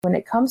When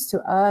it comes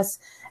to us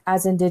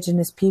as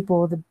Indigenous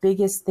people, the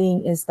biggest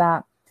thing is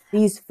that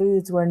these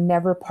foods were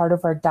never part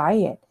of our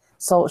diet.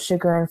 Salt,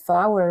 sugar, and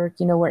flour,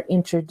 were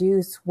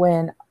introduced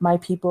when my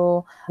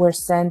people were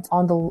sent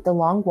on the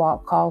long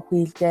walk called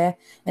Huilde,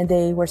 and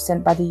they were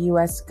sent by the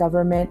U.S.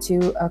 government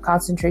to a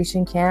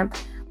concentration camp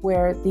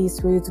where these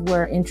foods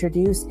were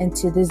introduced. And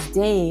to this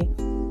day,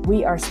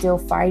 we are still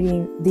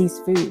fighting these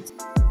foods.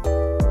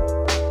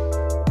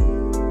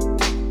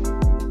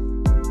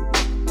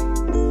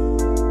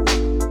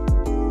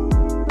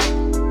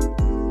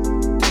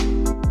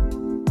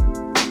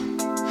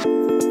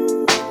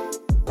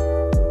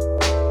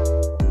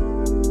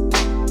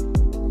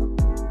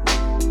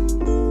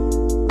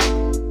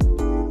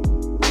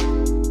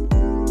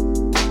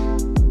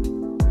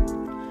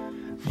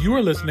 You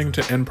are listening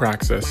to In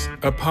Praxis,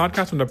 a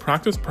podcast from the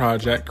Praxis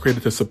Project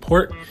created to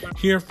support,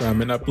 hear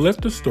from, and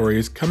uplift the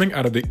stories coming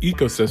out of the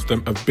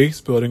ecosystem of base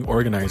building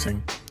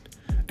organizing.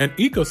 An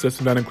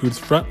ecosystem that includes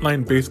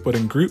frontline base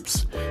building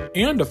groups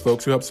and the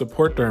folks who help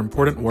support their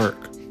important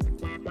work.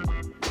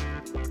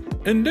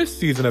 In this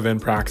season of In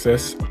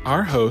Praxis,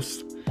 our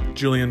hosts,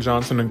 Julian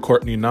Johnson and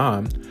Courtney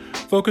Nam,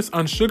 focus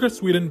on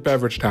sugar-sweetened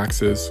beverage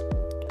taxes.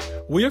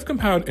 We have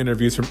compiled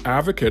interviews from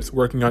advocates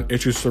working on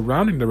issues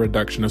surrounding the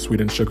reduction of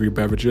sweetened sugary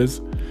beverages,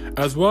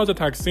 as well as the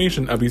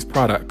taxation of these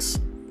products.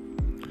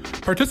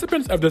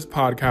 Participants of this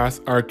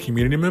podcast are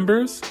community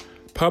members,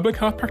 public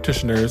health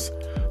practitioners,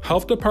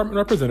 health department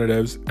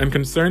representatives, and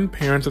concerned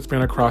parents that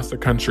span across the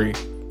country.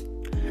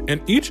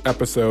 In each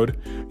episode,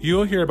 you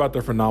will hear about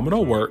their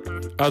phenomenal work,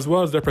 as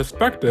well as their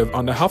perspective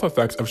on the health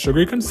effects of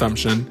sugary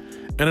consumption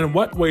and in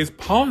what ways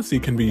policy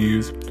can be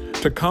used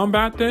to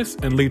combat this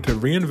and lead to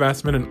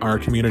reinvestment in our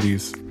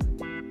communities.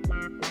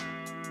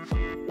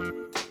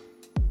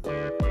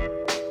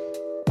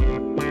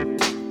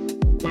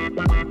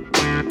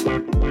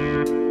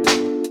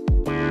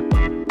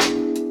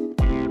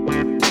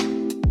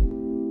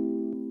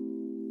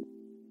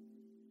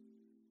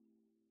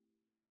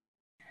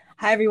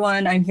 Hi,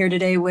 everyone. I'm here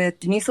today with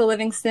Denisa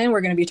Livingston.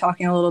 We're going to be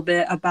talking a little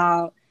bit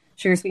about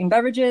sugar-sweetened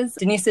beverages.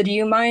 Denisa, do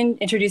you mind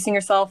introducing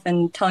yourself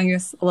and telling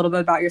us a little bit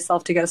about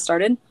yourself to get us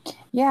started?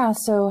 Yeah,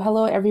 so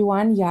hello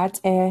everyone.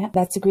 Yat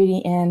that's a greeting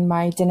in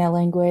my Dene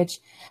language.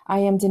 I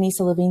am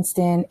Denisa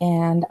Livingston,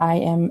 and I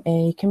am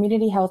a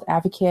community health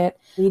advocate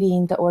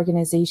leading the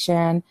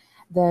organization,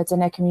 the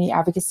Dene Community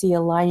Advocacy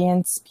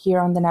Alliance here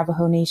on the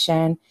Navajo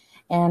Nation.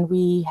 And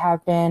we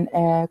have been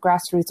a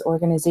grassroots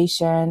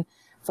organization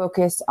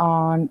focused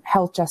on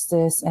health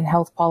justice and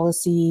health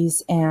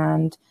policies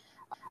and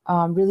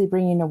really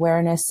bringing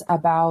awareness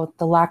about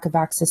the lack of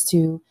access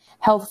to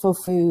healthful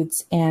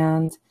foods.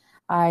 And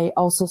I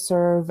also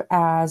serve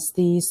as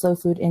the Slow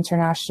Food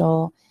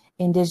International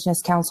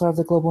Indigenous Counselor of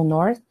the Global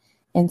North.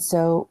 And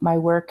so my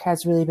work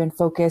has really been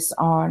focused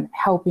on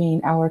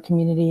helping our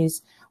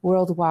communities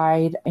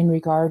worldwide in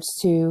regards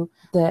to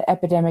the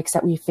epidemics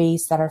that we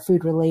face that are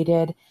food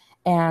related,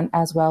 and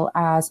as well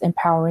as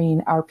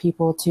empowering our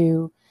people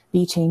to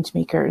be change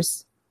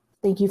makers.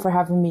 Thank you for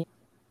having me.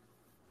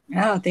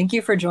 Yeah, thank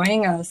you for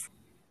joining us.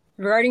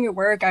 Regarding your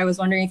work, I was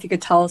wondering if you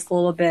could tell us a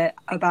little bit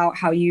about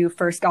how you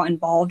first got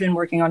involved in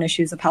working on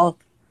issues of health.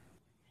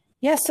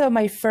 Yeah, so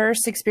my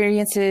first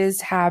experiences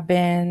have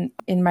been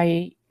in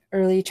my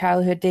early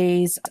childhood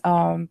days.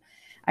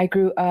 I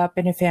grew up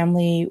in a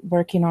family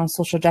working on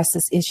social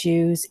justice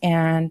issues,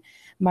 and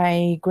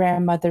my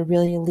grandmother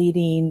really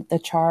leading the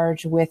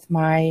charge with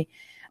my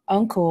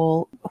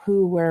uncle,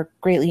 who were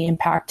greatly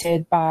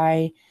impacted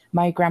by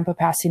my grandpa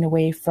passing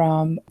away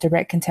from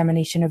direct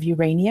contamination of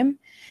uranium.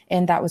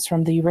 And that was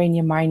from the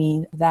uranium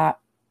mining that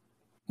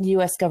the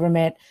U.S.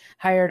 government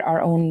hired our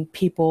own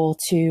people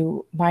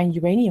to mine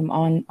uranium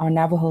on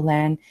Navajo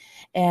land.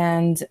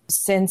 And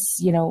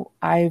since,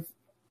 I've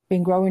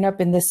been growing up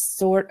in this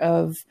sort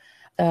of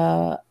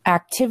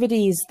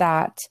activities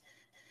that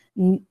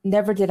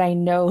never did I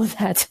know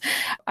that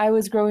I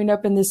was growing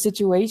up in this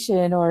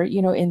situation or,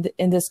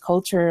 in this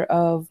culture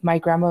of my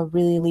grandma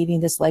really leading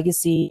this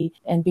legacy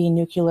and being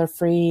nuclear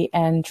free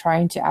and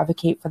trying to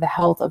advocate for the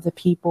health of the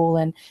people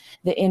and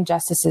the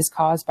injustices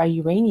caused by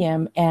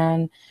uranium,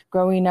 and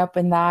growing up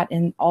in that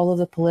and all of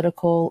the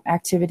political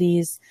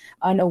activities,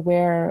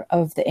 unaware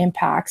of the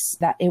impacts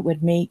that it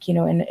would make, in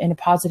a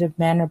positive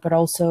manner, but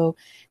also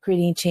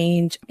creating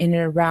change in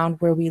and around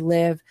where we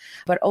live,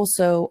 but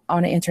also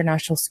on an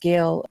international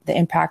scale, the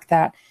impact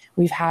that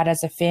we've had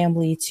as a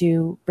family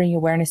to bring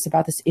awareness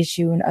about this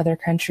issue in other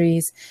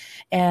countries.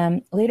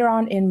 And later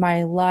on in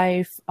my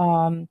life,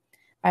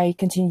 I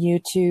continue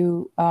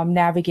to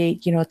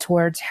navigate,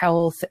 towards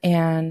health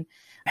and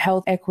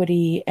health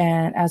equity,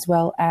 and as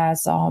well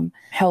as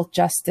health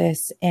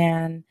justice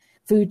and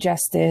food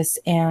justice,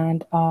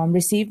 and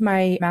received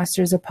my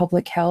master's of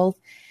public health.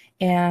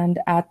 And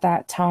at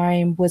that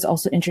time was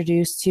also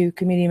introduced to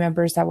community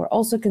members that were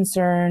also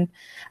concerned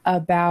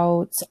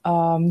about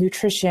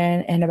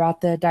nutrition and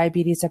about the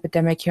diabetes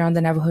epidemic here on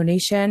the Navajo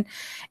Nation,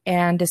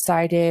 and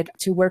decided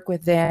to work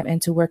with them and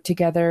to work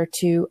together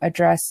to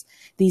address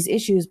these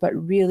issues, but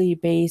really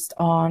based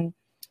on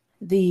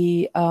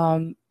the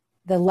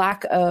the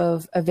lack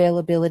of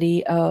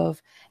availability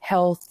of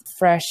health,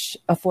 fresh,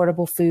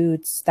 affordable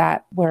foods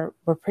that were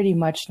pretty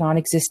much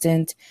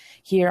non-existent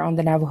here on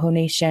the Navajo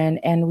Nation.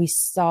 And we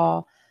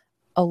saw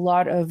a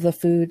lot of the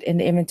food and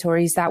the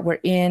inventories that were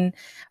in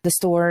the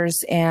stores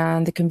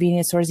and the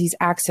convenience stores, these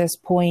access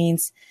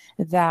points,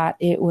 that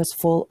it was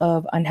full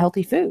of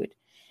unhealthy food.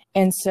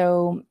 And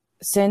so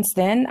since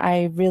then,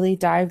 I really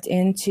dived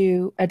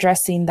into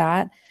addressing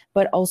that,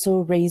 but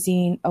also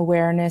raising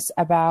awareness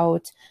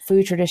about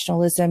food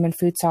traditionalism and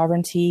food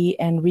sovereignty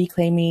and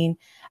reclaiming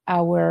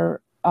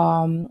our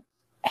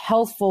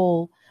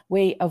healthful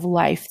way of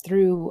life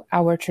through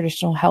our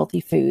traditional healthy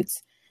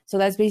foods. So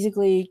that's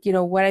basically,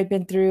 what I've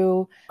been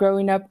through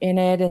growing up in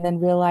it, and then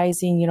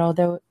realizing,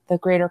 the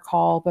greater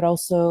call, but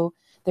also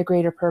the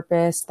greater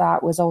purpose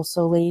that was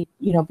also laid,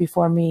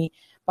 before me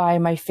by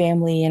my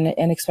family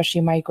and especially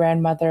my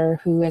grandmother,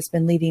 who has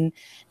been leading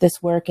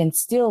this work and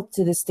still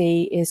to this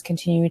day is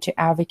continuing to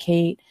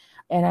advocate,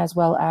 and as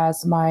well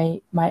as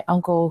my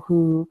uncle,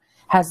 who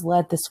has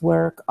led this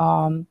work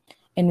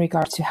in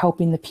regards to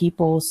helping the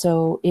people.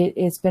 So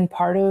it's been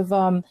part of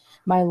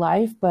my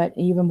life, but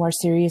even more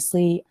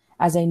seriously,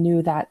 as I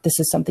knew that this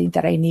is something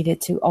that I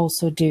needed to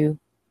also do.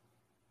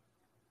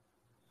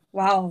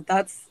 Wow,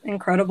 that's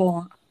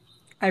incredible.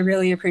 I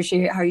really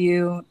appreciate how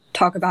you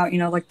talk about,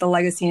 like the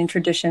legacy and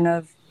tradition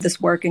of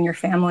this work in your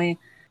family.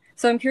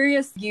 So I'm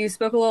curious, you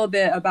spoke a little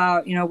bit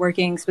about,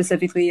 working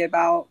specifically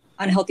about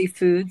unhealthy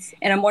foods.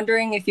 And I'm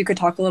wondering if you could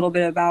talk a little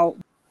bit about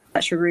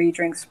that sugary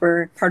drinks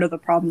were part of the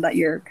problem that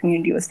your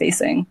community was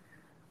facing.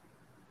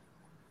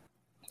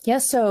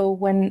 Yes. So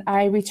when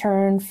I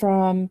returned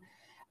from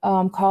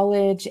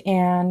college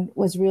and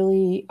was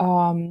really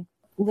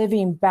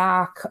living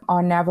back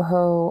on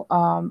Navajo,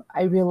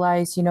 I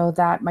realized,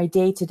 that my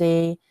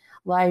day-to-day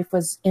life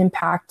was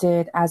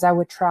impacted as I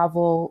would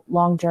travel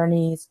long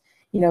journeys,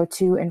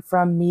 to and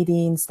from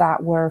meetings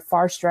that were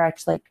far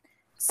stretched, like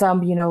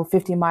some,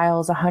 50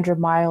 miles, 100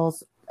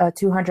 miles,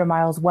 200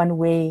 miles one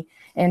way,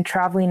 and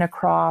traveling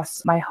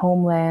across my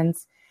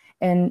homelands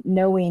and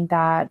knowing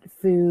that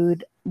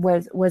food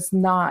was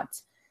not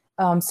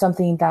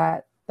something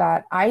that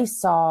I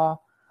saw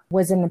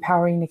was an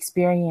empowering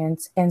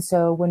experience. And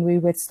so when we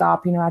would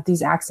stop, at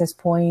these access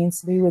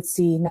points, we would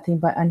see nothing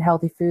but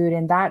unhealthy food.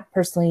 And that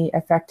personally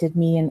affected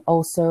me, and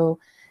also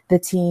the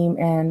team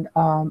and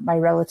my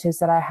relatives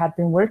that I had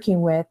been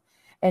working with.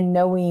 And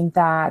knowing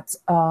that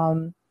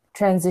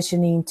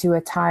transitioning to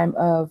a time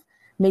of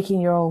making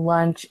your own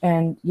lunch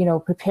and,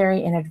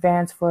 preparing in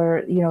advance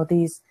for,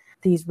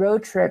 these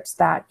road trips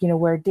that,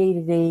 were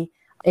day-to-day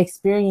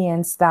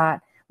experience,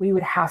 that we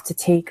would have to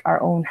take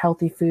our own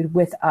healthy food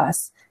with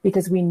us,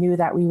 because we knew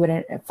that we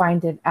wouldn't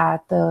find it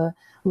at the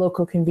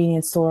local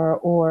convenience store,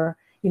 or,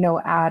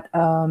 at,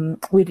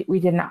 we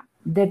did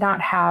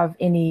not have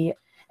any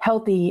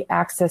healthy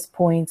access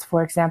points,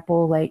 for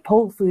example, like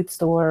Whole Food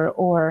store,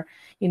 or,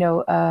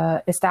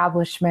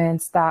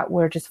 establishments that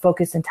were just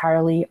focused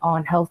entirely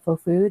on healthful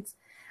foods.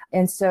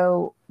 And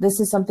so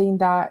this is something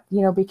that,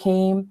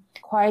 became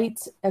quite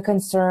a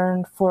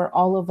concern for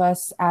all of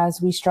us as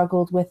we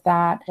struggled with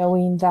that,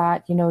 knowing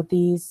that,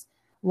 these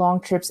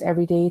long trips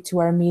every day to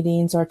our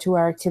meetings or to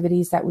our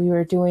activities that we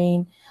were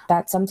doing,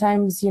 that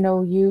sometimes,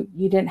 you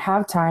didn't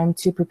have time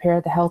to prepare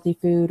the healthy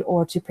food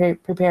or to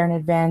prepare in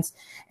advance.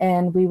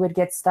 And we would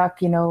get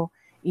stuck,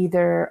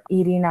 either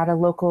eating at a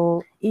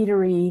local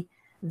eatery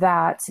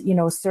that,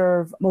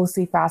 serve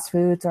mostly fast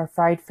foods or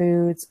fried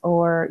foods,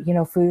 or,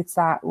 foods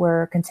that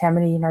were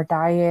contaminating our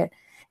diet.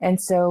 And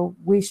so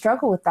we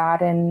struggled with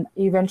that, and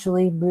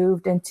eventually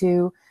moved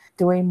into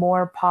doing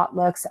more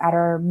potlucks at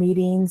our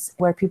meetings,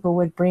 where people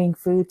would bring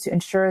food to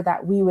ensure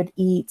that we would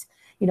eat,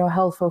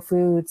 healthful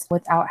foods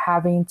without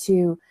having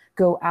to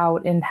go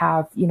out and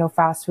have,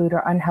 fast food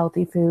or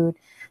unhealthy food.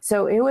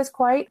 So it was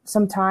quite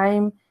some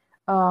time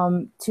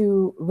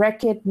to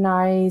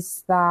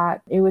recognize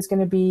that it was going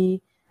to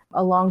be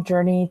a long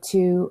journey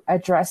to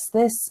address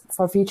this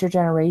for future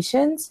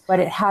generations, but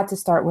it had to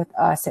start with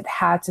us. It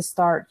had to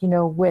start,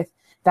 with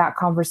that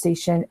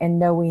conversation and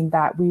knowing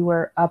that we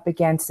were up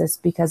against this,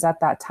 because at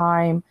that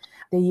time,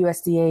 the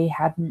USDA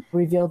had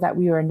revealed that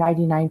we were a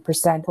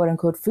 99% quote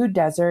unquote food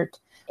desert.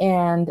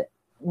 And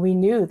we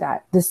knew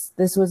that this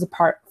was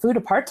food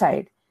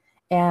apartheid,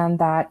 and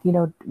that,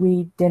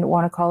 we didn't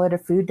want to call it a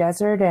food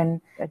desert, and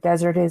a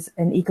desert is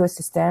an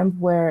ecosystem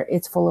where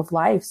it's full of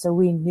life. So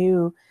we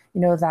knew,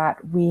 that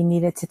we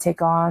needed to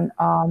take on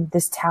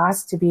this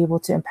task to be able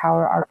to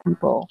empower our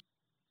people.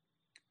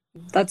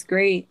 That's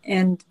great.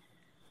 And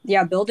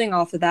yeah, building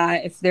off of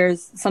that, if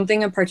there's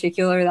something in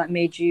particular that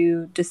made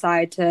you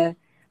decide to,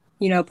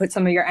 put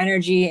some of your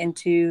energy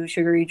into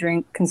sugary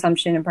drink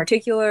consumption in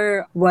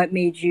particular, what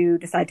made you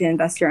decide to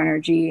invest your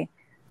energy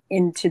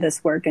into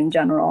this work in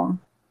general?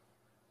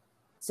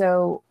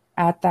 So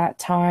at that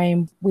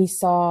time, we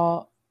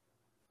saw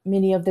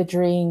many of the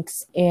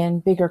drinks in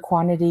bigger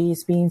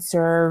quantities being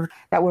served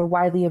that were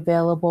widely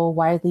available,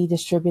 widely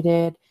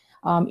distributed.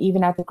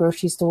 Even at the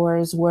grocery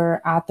stores,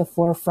 were at the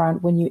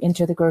forefront. When you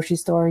enter the grocery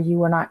store, you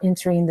were not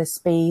entering the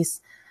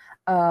space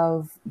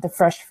of the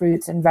fresh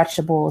fruits and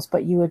vegetables,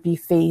 but you would be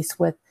faced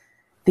with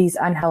these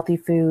unhealthy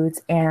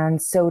foods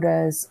and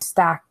sodas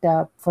stacked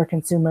up for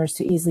consumers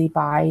to easily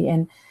buy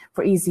and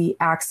for easy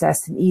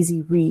access and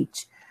easy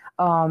reach.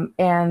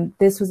 And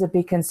this was a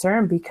big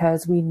concern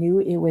because we knew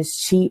it was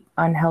cheap,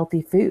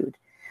 unhealthy food.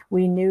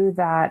 We knew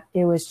that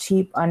it was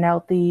cheap,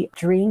 unhealthy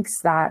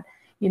drinks that,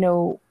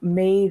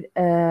 made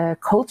a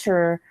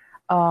culture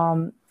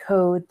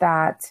code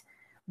that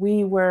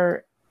we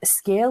were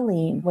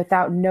scaling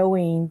without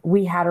knowing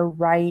we had a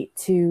right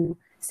to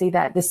say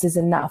that this is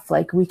enough.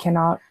 Like, we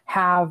cannot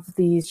have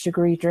these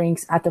sugary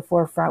drinks at the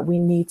forefront. We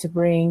need to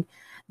bring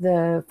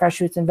the fresh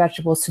fruits and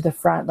vegetables to the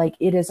front. Like,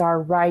 it is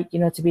our right,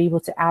 to be able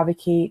to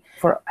advocate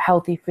for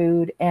healthy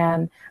food,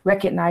 and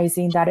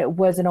recognizing that it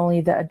wasn't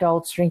only the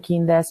adults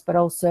drinking this, but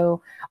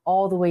also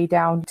all the way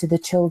down to the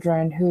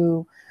children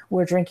who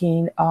were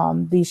drinking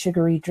these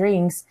sugary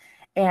drinks.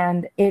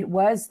 And it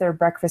was their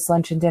breakfast,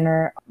 lunch, and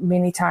dinner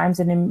many times.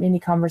 And in many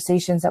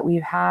conversations that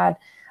we've had,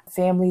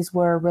 families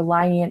were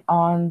reliant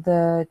on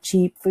the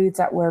cheap foods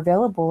that were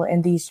available,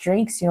 and these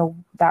drinks,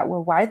 that were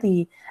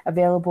widely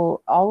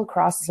available all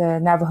across the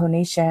Navajo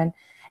Nation.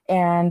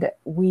 And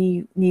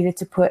we needed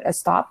to put a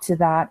stop to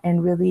that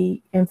and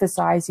really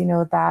emphasize,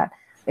 that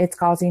it's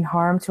causing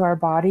harm to our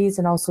bodies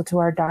and also to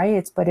our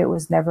diets, but it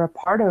was never a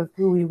part of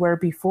who we were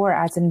before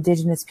as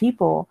Indigenous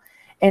people.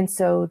 And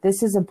so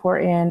this is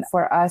important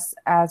for us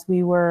as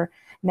we were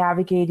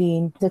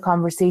navigating the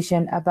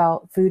conversation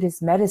about food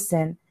as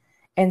medicine.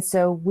 And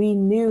so we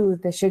knew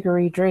the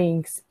sugary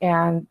drinks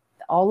and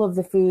all of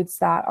the foods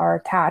that are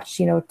attached,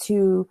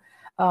 to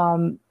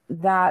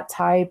that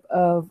type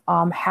of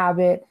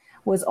habit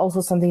was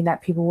also something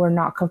that people were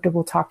not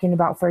comfortable talking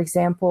about. For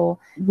example,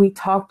 we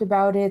talked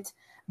about it,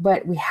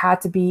 but we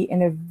had to be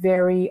in a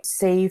very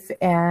safe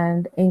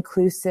and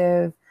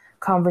inclusive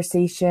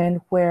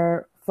conversation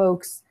where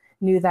folks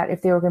knew that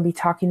if they were going to be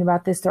talking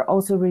about this, they're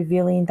also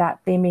revealing that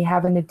they may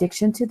have an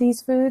addiction to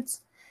these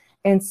foods.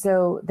 And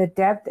so the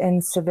depth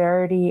and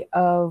severity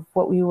of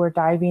what we were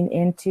diving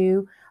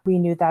into, we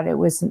knew that it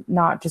was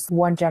not just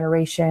one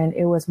generation,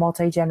 it was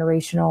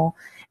multi-generational,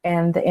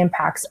 and the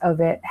impacts of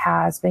it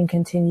has been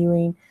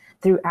continuing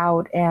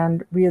throughout.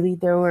 And really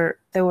there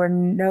were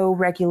no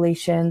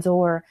regulations,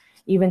 or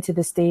even to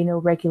this day, no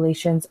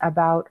regulations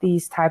about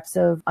these types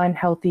of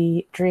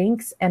unhealthy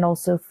drinks and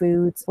also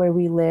foods where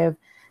we live.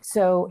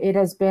 So it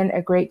has been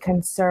a great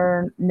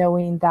concern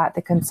knowing that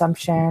the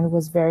consumption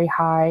was very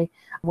high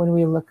when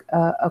we look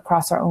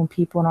across our own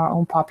people and our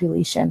own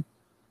population.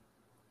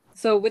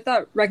 So with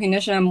that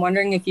recognition, I'm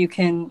wondering if you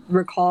can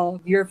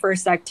recall your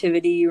first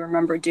activity you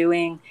remember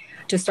doing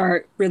to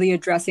start really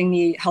addressing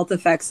the health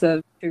effects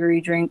of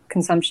sugary drink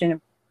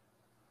consumption.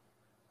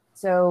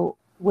 So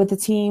with the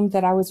team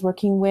that I was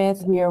working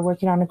with, we are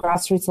working on a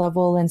grassroots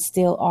level and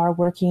still are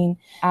working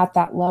at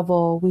that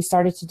level. We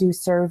started to do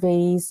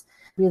surveys,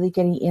 really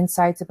getting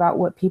insights about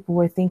what people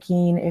were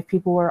thinking, if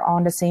people were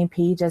on the same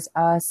page as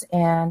us,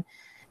 and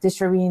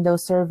distributing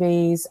those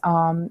surveys.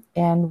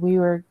 And we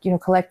were,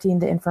 collecting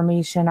the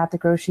information at the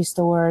grocery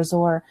stores,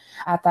 or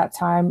at that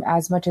time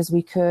as much as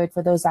we could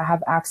for those that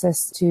have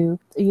access to,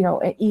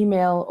 an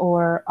email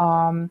or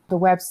the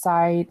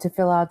website to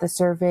fill out the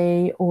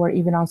survey, or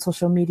even on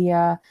social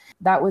media.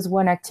 That was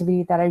one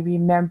activity that I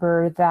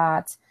remember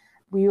that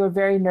we were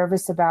very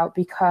nervous about,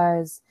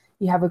 because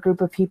you have a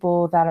group of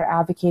people that are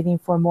advocating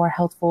for more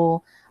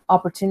healthful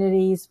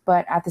opportunities,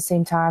 but at the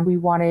same time, we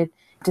wanted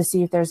to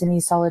see if there's any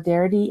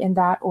solidarity in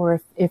that,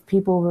 or if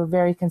people were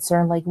very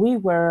concerned like we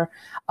were,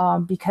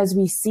 because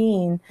we've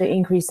seen the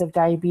increase of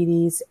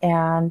diabetes,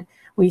 and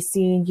we've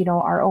seen,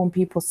 our own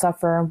people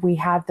suffer. We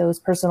had those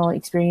personal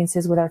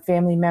experiences with our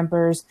family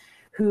members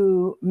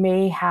who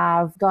may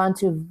have gone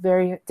to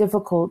very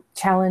difficult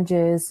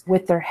challenges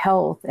with their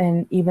health,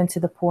 and even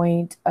to the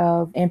point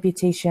of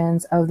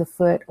amputations of the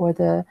foot or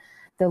the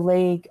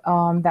leg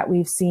that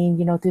we've seen,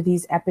 through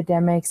these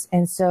epidemics.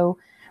 And so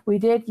we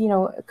did,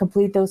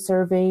 complete those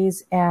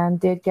surveys and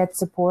did get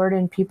support,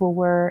 and people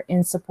were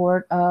in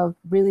support of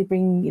really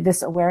bringing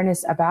this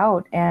awareness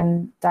about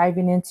and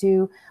diving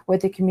into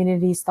what the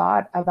communities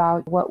thought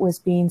about what was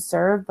being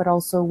served, but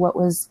also what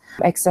was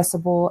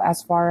accessible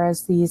as far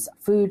as these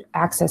food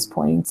access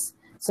points.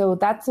 So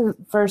that's the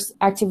first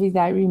activity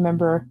that I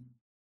remember.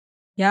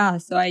 Yeah,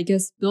 so I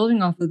guess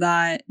building off of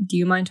that, do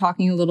you mind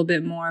talking a little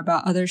bit more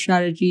about other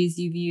strategies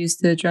you've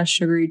used to address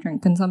sugary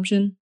drink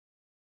consumption?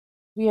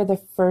 We are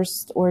the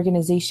first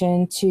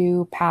organization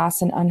to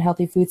pass an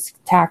unhealthy foods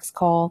tax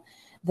called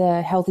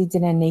the Healthy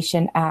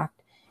Denomination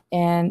Act.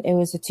 And it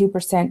was a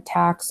 2%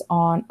 tax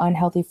on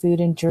unhealthy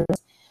food and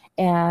drinks.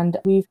 And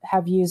we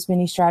have used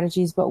many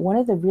strategies, but one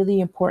of the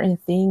really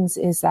important things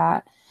is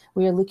that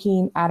we are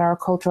looking at our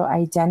cultural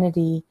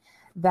identity,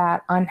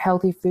 that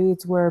unhealthy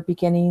foods were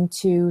beginning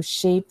to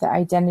shape the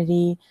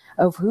identity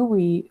of who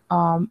we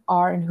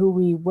are and who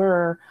we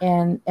were,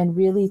 and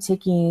really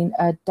taking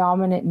a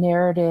dominant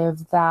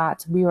narrative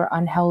that we were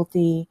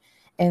unhealthy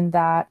and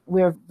that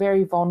we're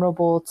very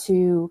vulnerable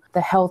to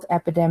the health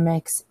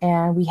epidemics.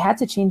 And we had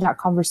to change that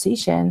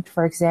conversation.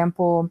 For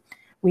example,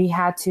 we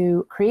had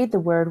to create the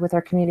word with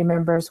our community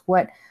members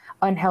what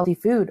unhealthy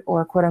food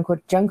or quote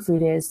unquote junk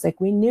food is. Like,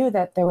 we knew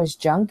that there was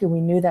junk and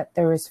we knew that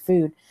there was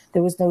food.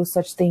 There was no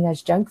such thing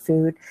as junk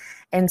food.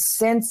 And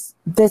since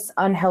this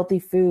unhealthy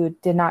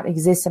food did not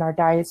exist in our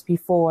diets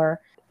before,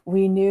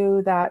 we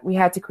knew that we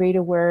had to create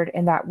a word,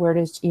 and that word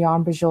is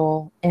Ian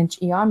Bajol. And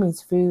Ian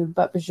means food,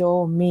 but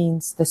Bajol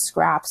means the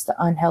scraps, the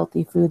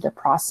unhealthy food, the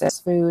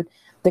processed food,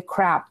 the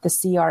CRAP, the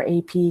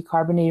CRAP,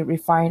 carbonated,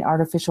 refined,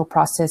 artificial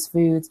processed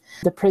foods,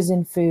 the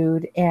prison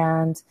food,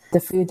 and the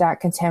food that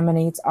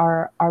contaminates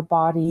our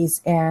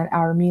bodies and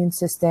our immune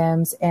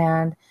systems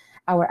and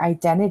our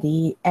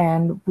identity.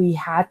 And we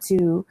had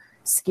to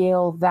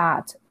scale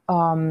that,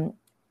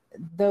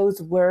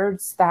 those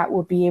words that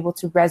will be able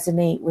to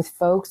resonate with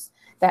folks,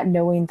 that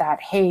knowing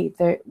that, hey,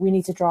 we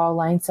need to draw a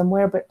line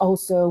somewhere, but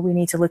also we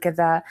need to look at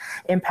the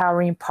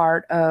empowering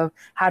part of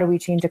how do we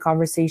change a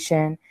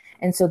conversation.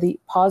 And so the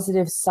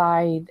positive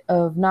side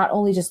of not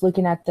only just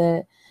looking at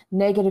the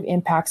negative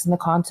impacts and the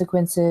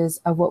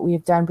consequences of what we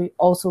have done, but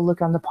also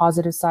look on the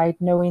positive side,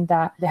 knowing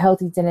that the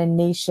Healthy Diné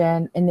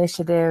Nation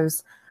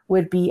initiatives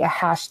would be a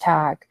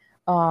hashtag,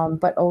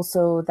 but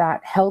also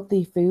that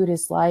healthy food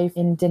is life.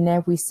 In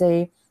Diné, we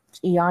say,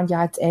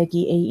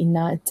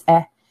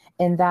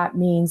 and that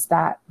means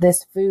that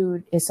this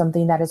food is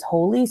something that is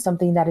holy,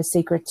 something that is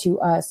sacred to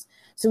us.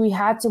 So we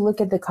had to look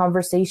at the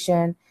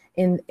conversation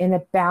in a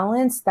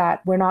balance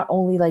that we're not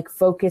only like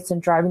focused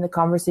and driving the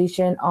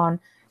conversation on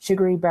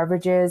sugary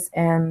beverages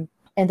and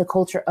the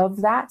culture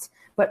of that,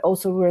 but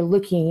also we're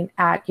looking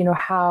at,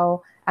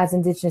 how as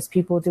Indigenous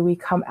people do we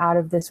come out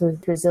of this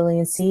with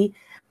resiliency,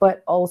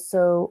 but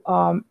also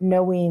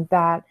knowing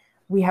that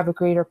we have a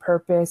greater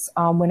purpose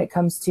when it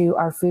comes to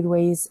our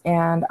foodways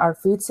and our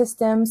food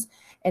systems,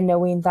 and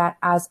knowing that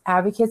as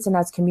advocates and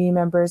as community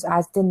members,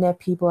 as Diné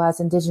people, as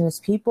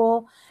Indigenous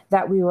people,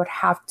 that we would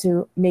have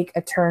to make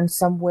a turn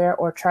somewhere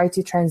or try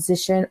to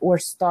transition or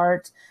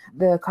start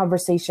the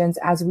conversations,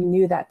 as we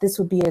knew that this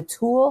would be a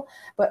tool,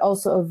 but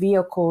also a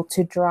vehicle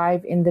to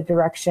drive in the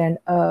direction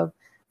of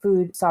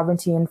food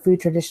sovereignty and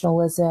food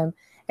traditionalism.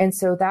 And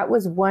so that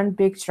was one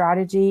big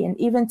strategy. And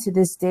even to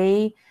this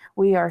day,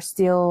 we are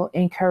still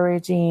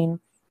encouraging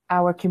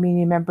our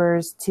community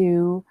members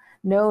to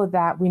know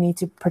that we need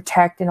to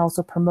protect and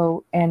also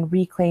promote and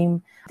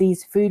reclaim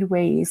these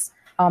foodways,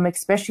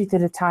 especially through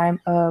the time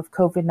of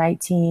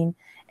COVID-19.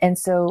 And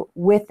so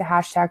with the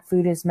hashtag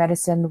Food is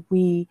Medicine,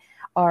 we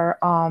are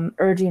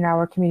urging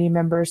our community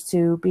members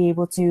to be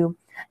able to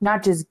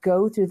not just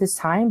go through this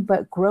time,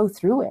 but grow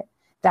through it.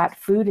 That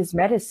food is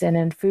medicine,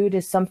 and food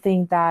is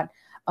something that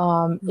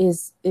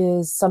is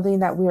something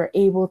that we are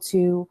able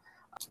to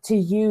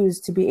use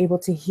to be able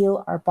to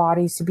heal our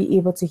bodies, to be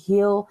able to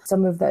heal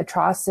some of the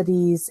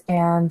atrocities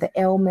and the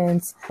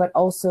ailments, but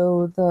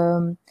also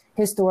the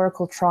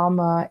historical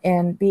trauma,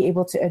 and be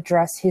able to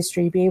address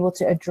history, be able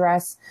to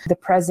address the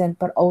present,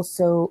 but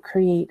also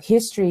create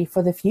history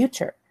for the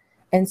future.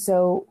 And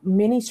so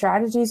many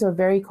strategies are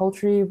very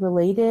culturally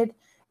related.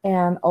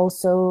 And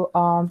also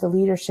the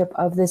leadership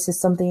of this is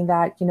something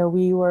that,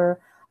 we were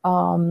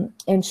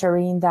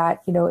ensuring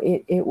that,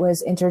 it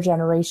was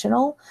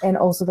intergenerational, and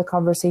also the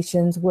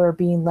conversations were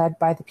being led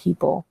by the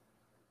people.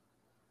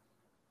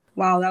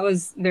 Wow, that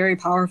was very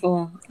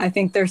powerful. I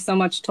think there's so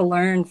much to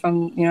learn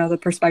from, the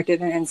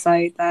perspective and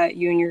insight that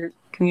you and your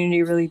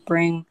community really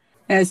bring.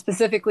 And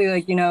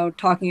specifically,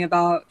 talking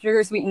about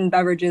sugar sweetened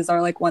beverages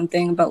are one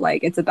thing, but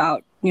it's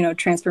about,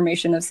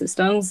 transformation of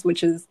systems,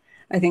 which is,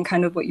 I think,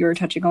 kind of what you were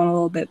touching on a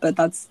little bit, but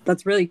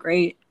that's really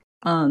great.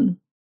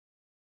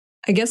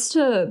 I guess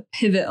to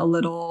pivot a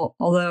little,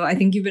 although I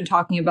think you've been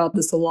talking about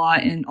this a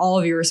lot in all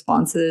of your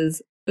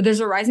responses, but there's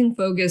a rising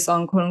focus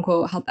on quote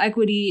unquote health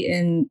equity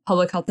in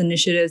public health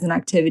initiatives and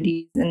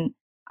activities. And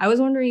I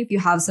was wondering if you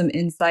have some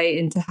insight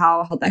into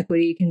how health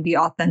equity can be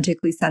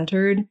authentically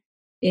centered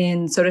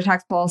in soda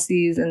tax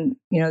policies and,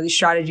 these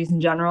strategies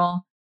in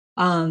general.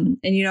 And,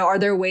 are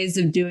there ways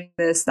of doing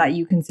this that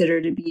you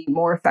consider to be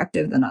more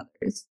effective than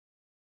others?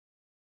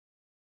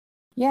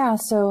 Yeah,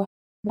 so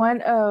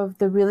one of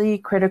the really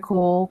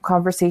critical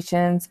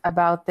conversations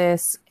about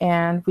this,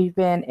 and we've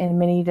been in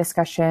many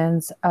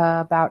discussions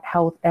about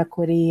health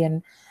equity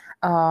and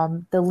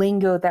the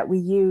lingo that we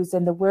use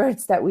and the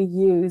words that we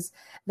use,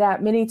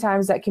 that many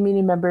times that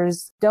community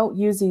members don't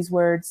use these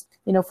words.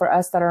 For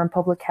us that are in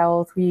public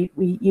health, we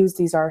use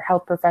these, our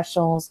health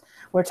professionals,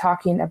 we're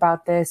talking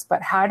about this,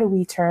 but how do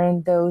we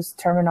turn those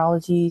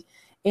terminology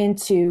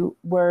into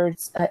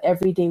words,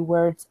 everyday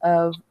words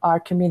of our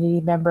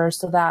community members,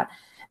 so that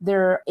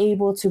they're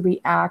able to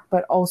react,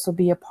 but also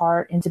be a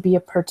part and to be a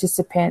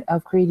participant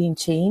of creating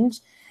change.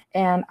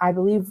 And I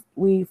believe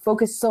we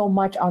focus so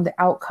much on the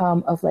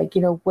outcome of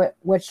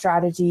what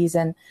strategies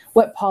and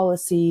what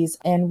policies,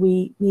 and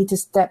we need to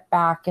step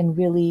back and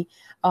really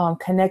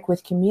connect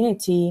with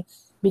community,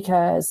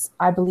 because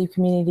I believe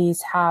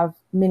communities have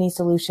many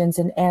solutions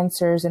and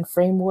answers and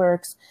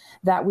frameworks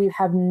that we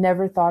have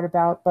never thought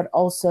about, but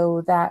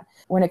also that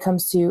when it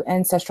comes to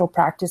ancestral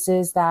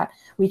practices that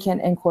we can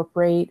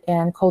incorporate,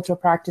 and cultural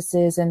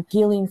practices and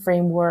healing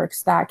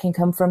frameworks that can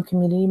come from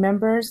community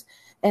members.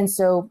 And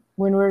so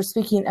when we're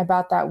speaking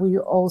about that, we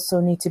also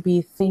need to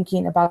be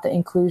thinking about the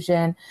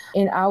inclusion.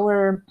 In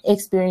our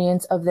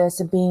experience of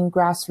this being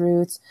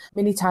grassroots,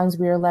 many times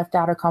we are left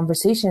out of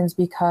conversations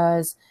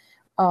because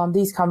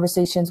these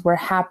conversations were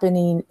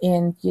happening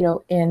in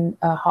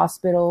a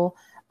hospital,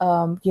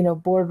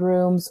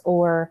 boardrooms,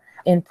 or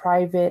in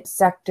private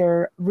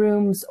sector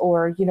rooms,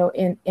 or,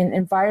 in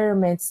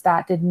environments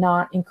that did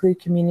not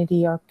include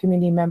community or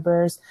community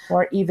members,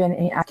 or even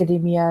in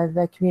academia,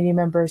 the community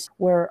members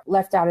were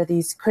left out of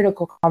these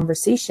critical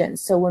conversations.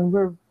 So when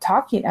we're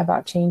talking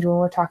about change, when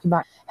we're talking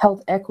about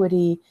health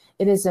equity,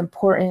 it is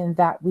important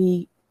that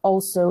we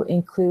also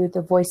include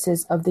the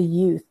voices of the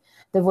youth,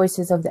 the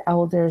voices of the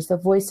elders, the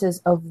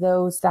voices of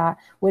those that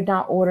would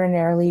not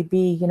ordinarily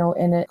be,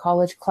 in a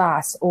college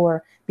class,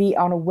 or be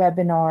on a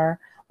webinar,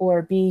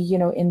 or be,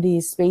 in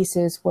these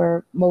spaces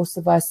where most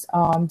of us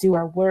do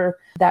our work,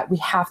 that we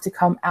have to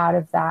come out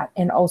of that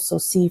and also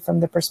see from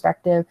the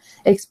perspective,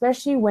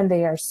 especially when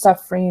they are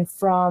suffering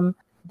from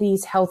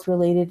these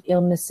health-related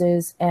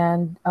illnesses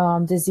and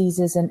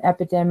diseases and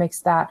epidemics,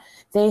 that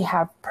they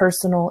have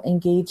personal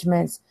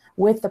engagements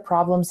with the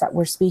problems that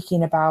we're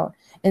speaking about.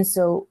 And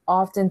so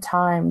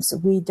oftentimes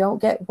we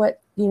don't get what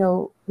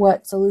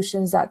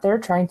solutions that they're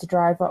trying to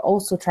drive are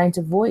also trying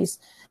to voice.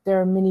 There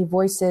are many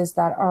voices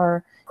that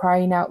are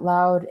crying out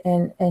loud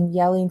and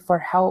yelling for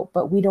help,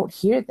 but we don't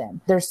hear them.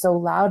 They're so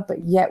loud,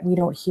 but yet we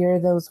don't hear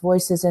those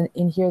voices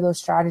and hear those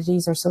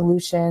strategies or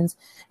solutions.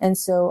 And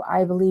so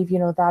I believe,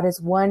 that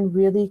is one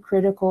really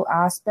critical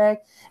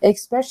aspect,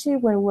 especially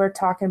when we're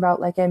talking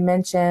about, like I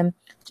mentioned,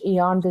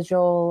 Ian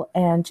Dajol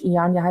and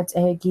Ian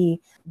Yahatehegi.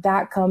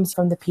 That comes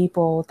from the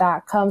people,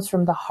 that comes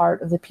from the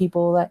heart of the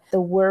people, that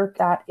the work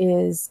that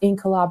is in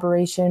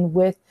collaboration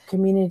with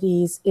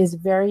communities is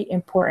very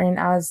important,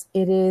 as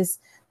it is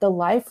the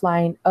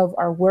lifeline of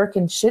our work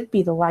and should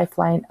be the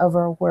lifeline of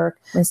our work.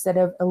 Instead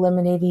of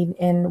eliminating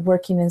and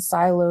working in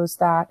silos,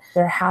 that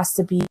there has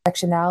to be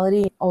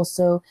sectionality,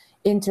 also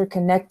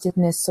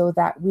interconnectedness, so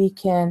that we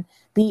can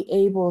be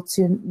able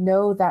to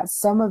know that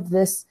some of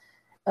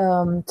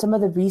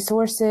the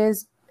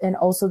resources and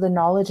also the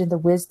knowledge and the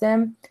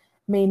wisdom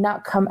may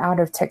not come out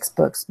of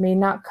textbooks, may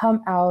not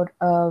come out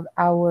of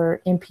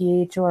our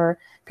MPH or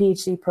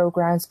PhD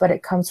programs, but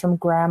it comes from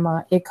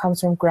grandma, it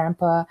comes from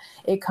grandpa,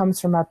 it comes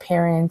from our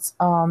parents.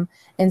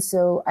 And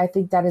so I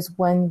think that is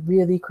one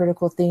really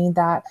critical thing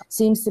that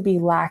seems to be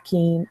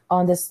lacking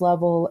on this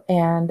level.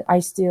 And I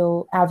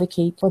still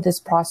advocate for this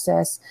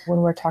process when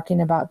we're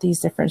talking about these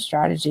different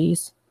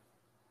strategies.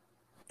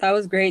 That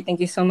was great.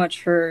 Thank you so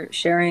much for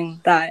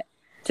sharing that.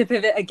 To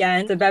pivot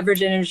again, the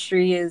beverage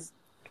industry is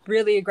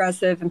really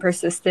aggressive and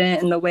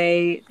persistent in the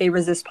way they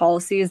resist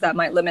policies that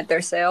might limit their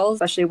sales,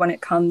 especially when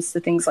it comes to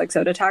things like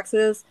soda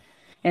taxes.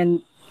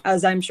 And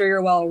as I'm sure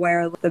you're well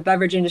aware, the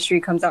beverage industry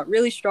comes out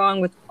really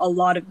strong with a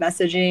lot of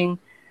messaging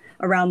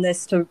around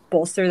this to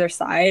bolster their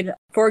side.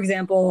 For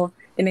example,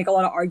 they make a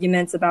lot of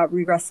arguments about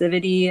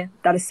regressivity,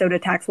 that a soda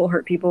tax will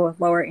hurt people with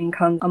lower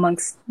income,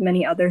 amongst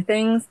many other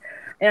things.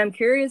 And I'm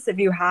curious if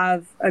you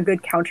have a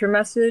good counter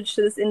message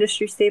to this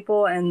industry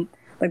staple, and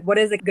what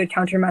is a good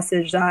counter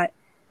message that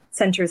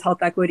centers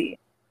health equity?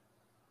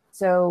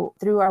 So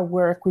through our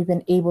work, we've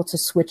been able to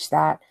switch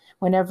that.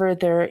 Whenever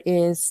there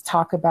is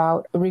talk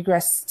about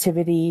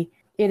regressivity,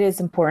 it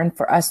is important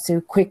for us to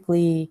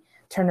quickly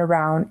turn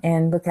around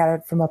and look at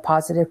it from a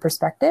positive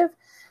perspective.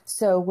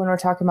 So when we're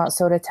talking about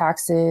soda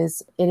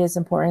taxes, it is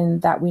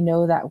important that we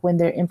know that when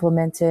they're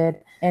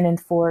implemented and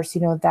enforced,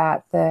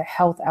 that the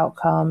health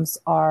outcomes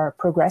are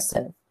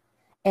progressive.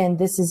 And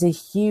this is a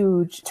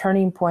huge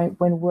turning point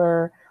when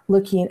we're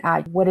looking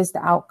at what is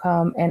the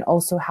outcome and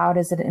also how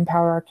does it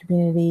empower our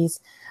communities.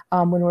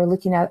 When we're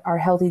looking at our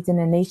Healthy in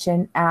a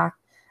Nation Act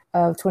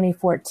of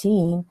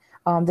 2014,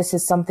 this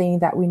is something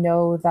that we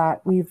know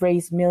that we've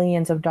raised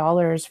millions of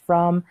dollars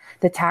from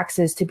the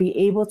taxes to be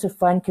able to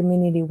fund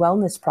community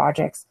wellness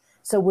projects.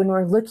 So when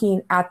we're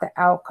looking at the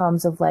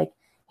outcomes of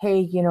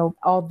hey,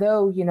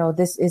 although,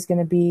 this is going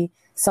to be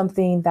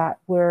something that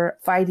we're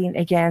fighting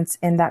against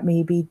and that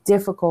may be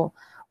difficult,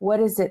 what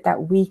is it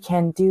that we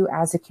can do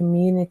as a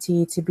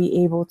community to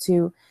be able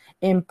to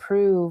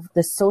improve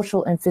the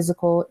social and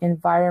physical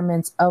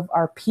environments of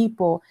our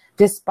people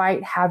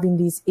despite having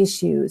these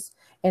issues?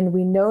 And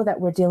we know that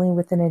we're dealing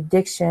with an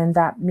addiction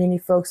that many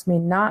folks may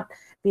not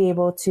be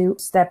able to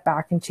step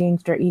back and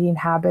change their eating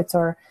habits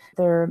or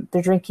their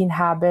drinking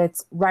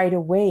habits right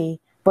away.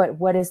 But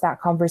what is that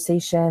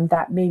conversation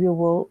that maybe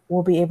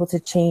we'll be able to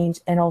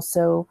change? And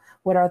also,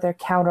 what are the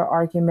counter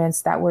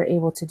arguments that we're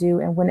able to do?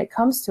 And when it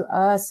comes to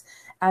us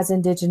as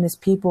Indigenous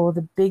people,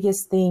 the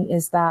biggest thing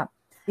is that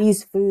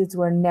these foods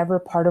were never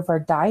part of our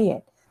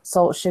diet.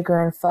 salt,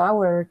 sugar, and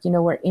flour,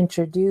 were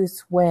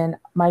introduced when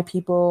my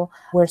people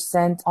were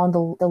sent on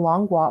the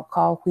long walk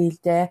called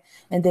Huilde,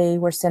 and they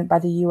were sent by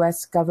the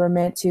U.S.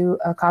 government to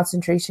a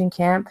concentration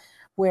camp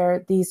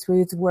where these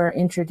foods were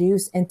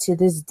introduced. And to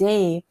this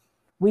day,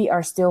 we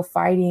are still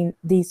fighting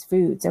these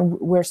foods, and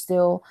we're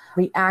still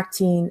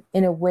reacting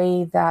in a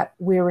way that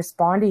we're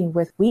responding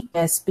with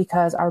weakness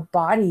because our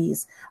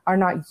bodies are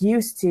not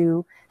used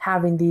to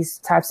having these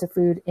types of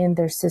food in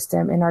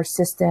our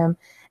system.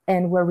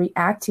 And we're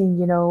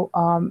reacting,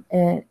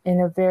 in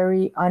a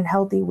very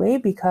unhealthy way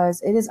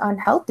because it is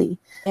unhealthy.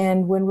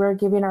 And when we're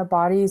giving our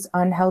bodies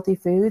unhealthy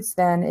foods,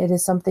 then it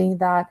is something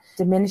that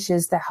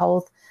diminishes the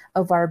health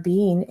of our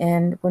being.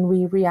 And when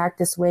we react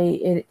this way,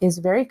 it is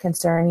very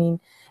concerning,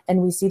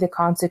 and we see the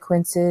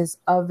consequences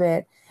of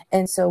it.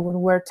 And so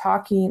when we're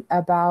talking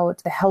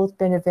about the health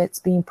benefits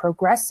being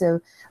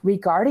progressive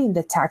regarding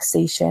the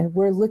taxation,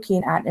 we're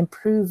looking at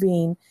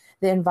improving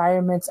the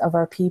environments of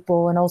our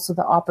people and also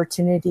the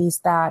opportunities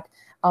that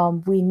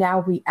we now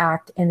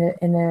react in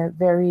a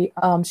very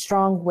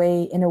strong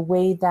way, in a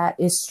way that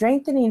is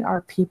strengthening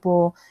our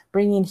people,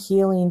 bringing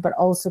healing, but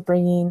also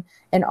bringing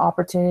an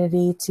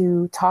opportunity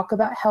to talk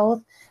about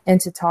health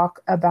and to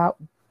talk about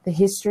the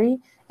history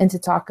and to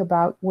talk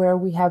about where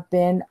we have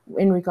been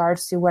in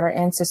regards to what our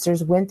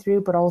ancestors went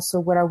through, but also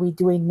what are we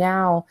doing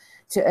now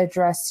to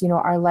address,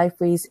 our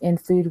lifeways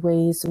and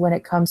foodways when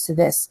it comes to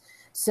this.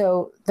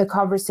 So the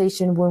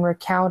conversation when we're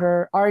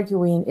counter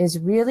arguing is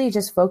really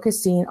just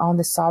focusing on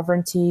the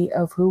sovereignty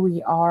of who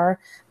we are,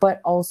 but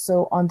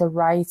also on the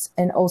rights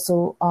and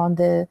also on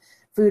the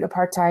food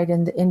apartheid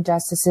and the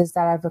injustices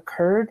that have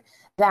occurred.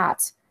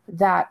 That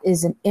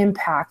is an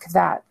impact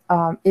that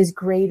is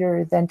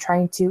greater than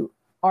trying to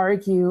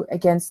argue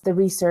against the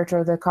research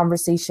or the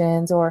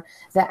conversations or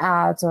the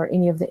ads or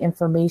any of the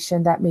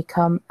information that may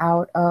come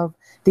out of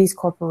these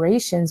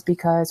corporations,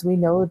 because we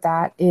know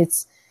that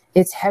it's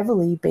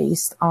heavily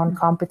based on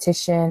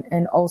competition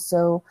and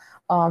also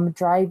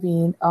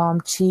driving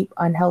cheap,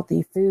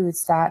 unhealthy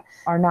foods that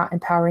are not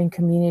empowering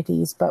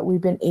communities. But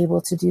we've been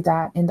able to do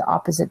that in the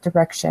opposite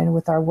direction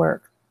with our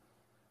work.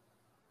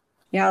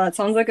 Yeah, that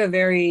sounds like a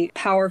very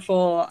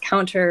powerful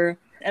counter.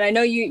 And I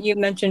know you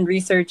mentioned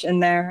research in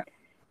there.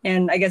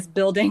 And I guess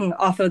building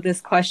off of this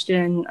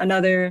question,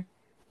 another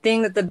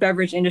thing that the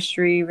beverage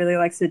industry really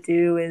likes to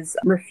do is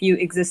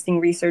refute existing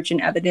research and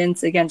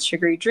evidence against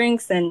sugary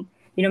drinks and,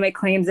 make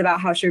claims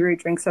about how sugary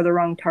drinks are the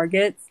wrong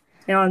targets.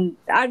 And on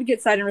the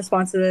advocate side, in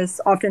response to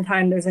this,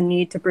 oftentimes there's a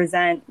need to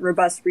present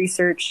robust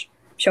research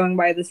showing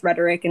why this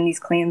rhetoric and these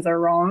claims are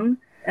wrong.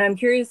 And I'm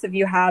curious if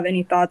you have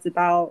any thoughts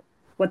about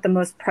what the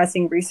most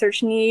pressing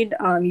research need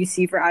you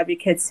see for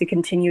advocates to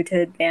continue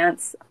to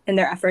advance in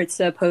their efforts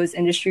to oppose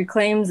industry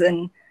claims.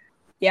 And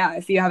yeah,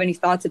 if you have any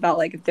thoughts about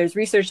if there's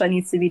research that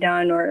needs to be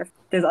done or if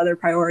there's other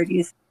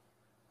priorities.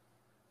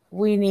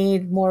 We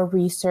need more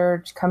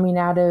research coming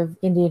out of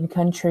Indian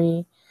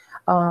country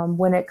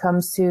when it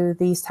comes to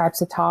these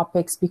types of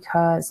topics,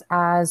 because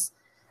as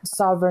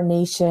sovereign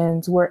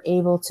nations, we're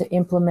able to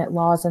implement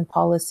laws and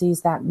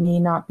policies that may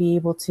not be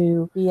able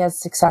to be as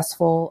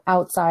successful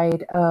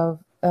outside of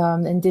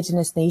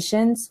indigenous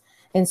nations.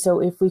 And so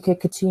if we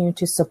could continue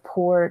to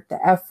support the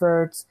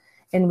efforts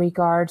in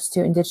regards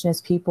to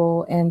indigenous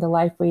people and the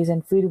lifeways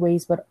and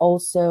foodways, but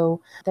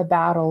also the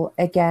battle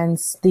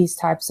against these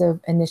types of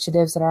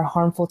initiatives that are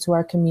harmful to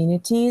our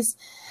communities,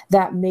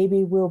 that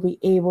maybe we'll be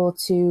able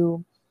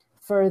to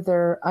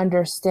further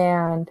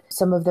understand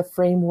some of the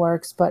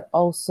frameworks, but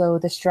also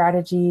the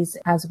strategies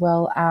as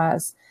well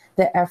as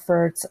the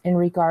efforts in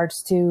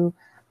regards to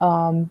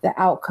the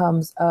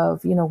outcomes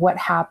of, what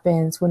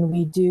happens when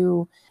we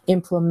do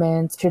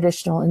implement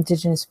traditional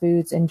indigenous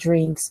foods and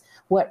drinks.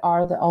 What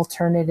are the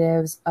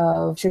alternatives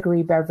of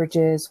sugary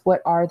beverages?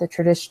 What are the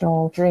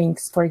traditional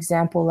drinks, for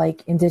example,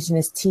 like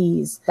indigenous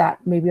teas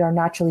that maybe are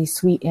naturally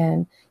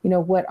sweetened?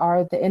 What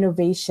are the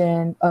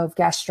innovation of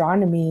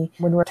gastronomy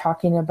when we're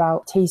talking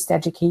about taste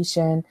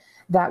education?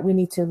 That we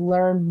need to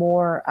learn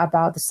more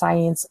about the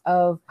science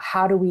of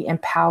how do we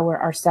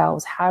empower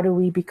ourselves? How do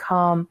we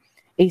become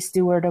a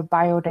steward of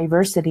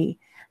biodiversity,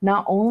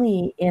 not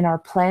only in our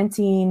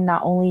planting,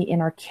 not only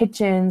in our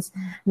kitchens,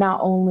 not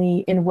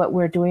only in what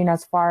we're doing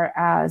as far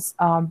as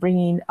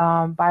bringing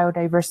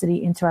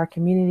biodiversity into our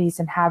communities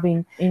and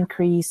having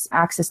increased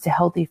access to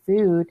healthy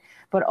food,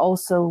 but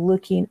also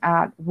looking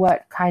at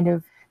what kind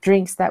of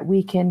drinks that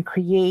we can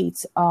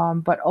create,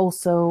 but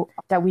also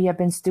that we have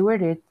been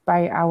stewarded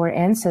by our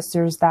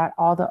ancestors, that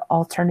all the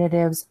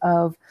alternatives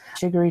of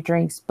sugary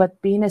drinks,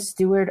 but being a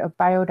steward of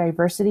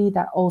biodiversity,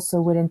 that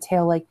also would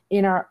entail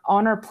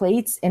on our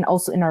plates and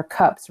also in our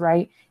cups,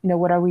 right?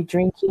 What are we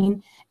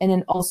drinking? And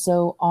then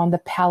also on the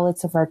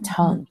palates of our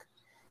tongue.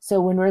 So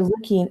when we're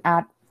looking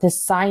at the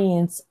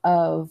science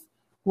of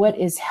what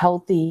is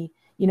healthy,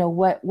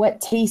 what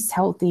tastes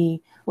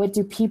healthy, what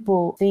do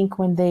people think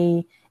when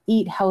they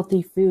eat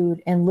healthy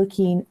food, and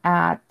looking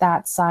at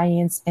that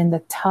science in the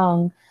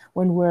tongue,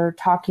 when we're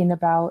talking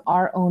about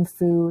our own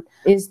food?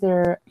 Is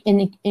there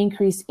an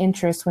increased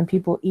interest when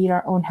people eat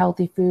our own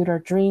healthy food or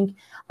drink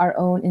our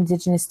own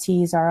indigenous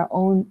teas, our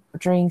own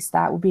drinks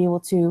that will be able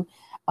to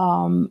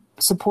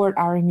support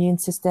our immune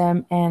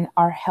system and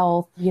our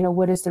health?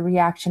 What is the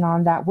reaction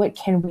on that? What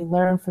can we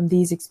learn from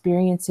these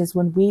experiences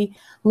when we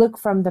look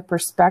from the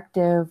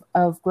perspective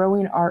of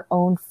growing our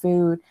own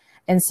food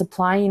and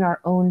supplying our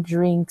own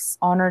drinks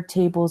on our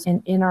tables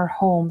and in our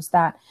homes,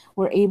 that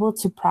we're able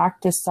to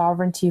practice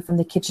sovereignty from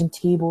the kitchen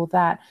table,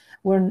 that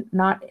we're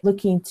not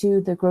looking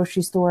to the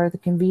grocery store, the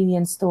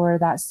convenience store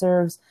that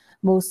serves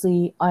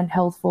mostly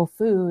unhealthful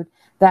food,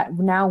 that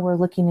now we're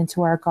looking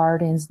into our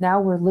gardens. Now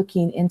we're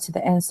looking into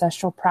the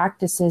ancestral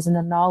practices and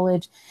the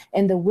knowledge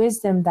and the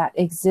wisdom that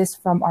exists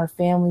from our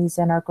families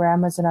and our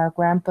grandmas and our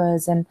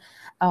grandpas and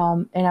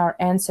our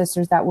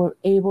ancestors, that we're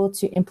able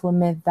to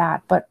implement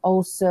that, but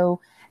also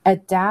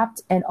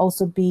adapt and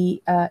also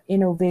be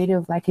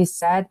innovative, like I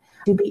said,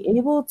 to be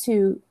able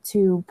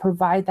to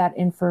provide that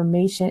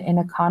information in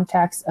a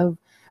context of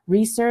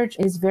research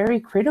is very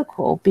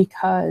critical,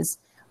 because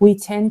we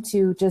tend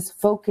to just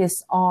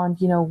focus on,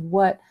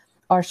 what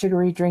are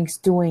sugary drinks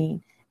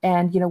doing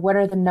and, what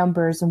are the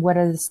numbers and what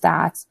are the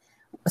stats.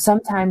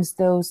 Sometimes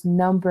those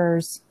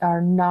numbers are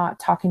not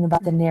talking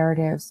about the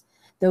narratives.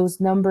 Those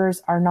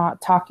numbers are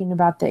not talking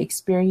about the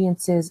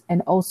experiences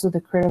and also the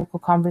critical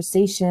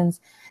conversations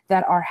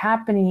that are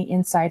happening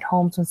inside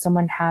homes when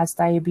someone has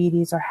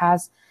diabetes or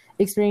has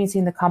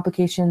experiencing the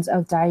complications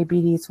of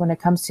diabetes when it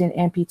comes to an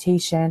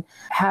amputation.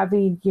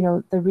 Having,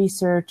 the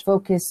research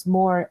focus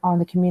more on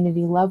the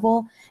community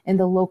level and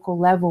the local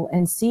level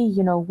and see,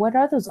 what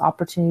are those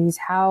opportunities?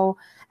 How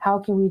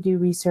can we do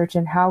research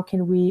and how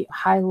can we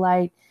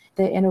highlight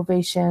the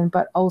innovation,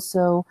 but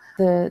also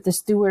the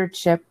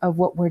stewardship of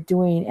what we're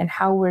doing and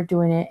how we're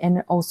doing it,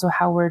 and also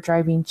how we're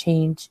driving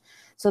change.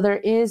 So there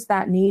is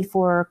that need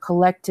for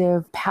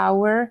collective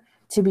power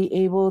to be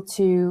able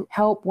to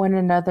help one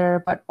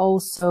another, but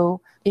also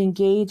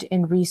engage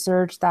in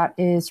research that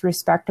is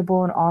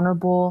respectable and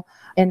honorable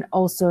and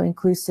also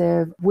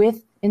inclusive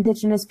with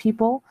Indigenous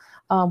people,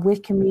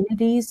 with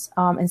communities,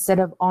 instead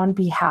of on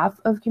behalf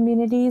of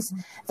communities,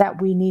 that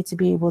we need to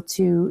be able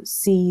to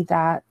see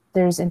that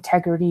there's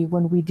integrity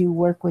when we do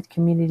work with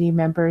community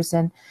members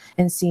and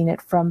seeing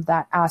it from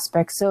that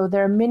aspect. So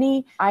there are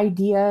many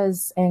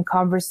ideas and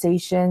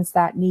conversations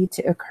that need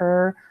to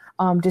occur,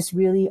 just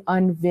really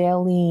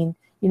unveiling,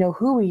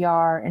 who we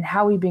are and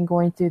how we've been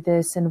going through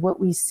this and what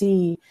we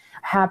see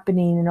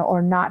happening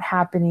or not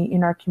happening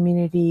in our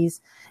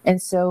communities.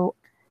 And so,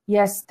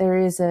 yes, there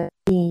is a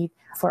need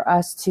for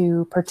us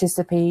to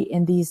participate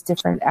in these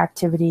different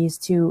activities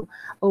to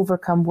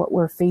overcome what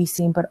we're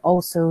facing, but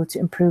also to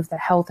improve the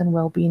health and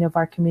well-being of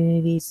our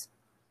communities.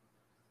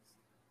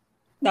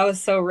 That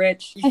was so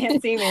rich. You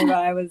can't see me, but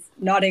I was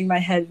nodding my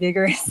head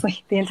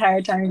vigorously the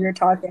entire time you were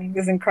talking. It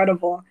was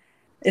incredible.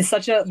 It's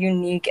such a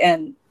unique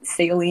and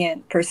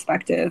salient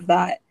perspective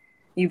that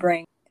you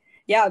bring.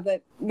 Yeah,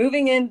 but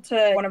moving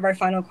into one of our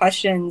final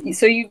questions.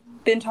 So you've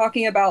been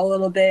talking about a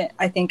little bit,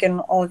 I think, in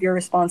all of your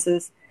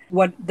responses,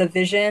 what the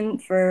vision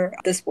for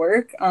this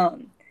work.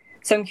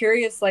 So I'm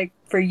curious,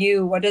 for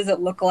you, what does it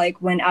look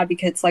like when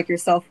advocates like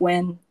yourself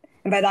win?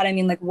 And by that, I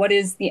mean, what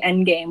is the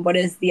end game? What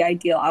is the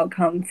ideal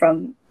outcome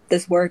from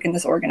this work and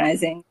this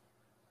organizing?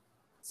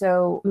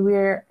 So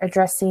we're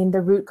addressing the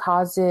root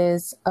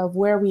causes of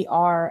where we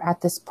are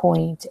at this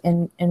point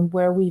and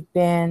where we've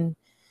been.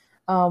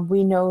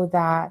 We know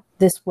that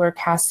this work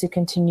has to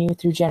continue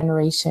through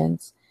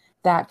generations,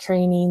 that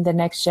training the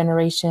next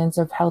generations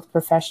of health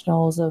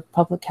professionals, of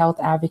public health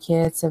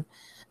advocates, of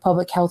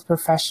public health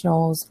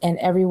professionals, and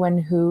everyone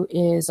who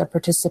is a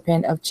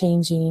participant of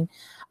changing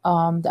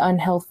the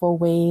unhealthful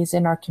ways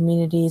in our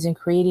communities and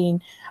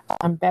creating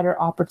better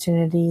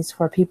opportunities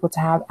for people to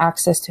have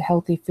access to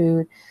healthy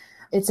food.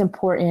 It's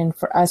important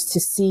for us to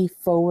see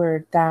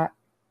forward that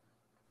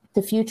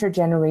the future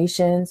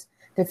generations,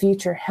 the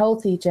future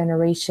healthy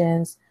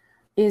generations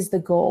is the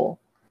goal.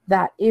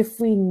 That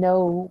if we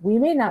know, we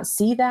may not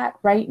see that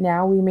right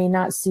now, we may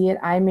not see it,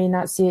 I may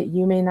not see it,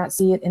 you may not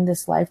see it in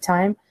this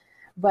lifetime,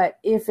 but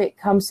if it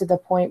comes to the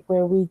point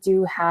where we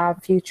do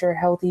have future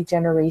healthy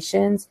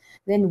generations,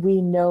 then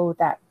we know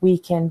that we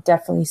can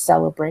definitely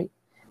celebrate.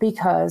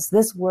 Because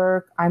this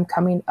work, I'm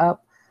coming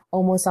up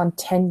almost on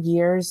 10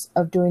 years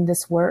of doing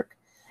this work.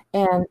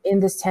 And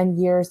in this 10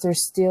 years,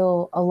 there's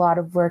still a lot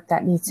of work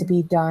that needs to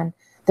be done.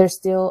 There's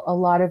still a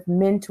lot of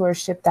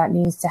mentorship that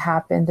needs to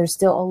happen. There's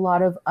still a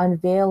lot of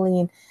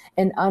unveiling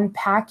and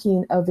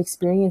unpacking of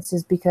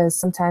experiences, because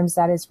sometimes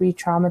that is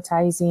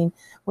re-traumatizing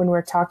when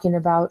we're talking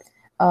about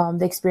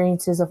the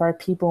experiences of our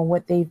people and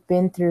what they've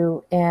been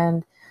through,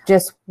 and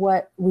just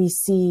what we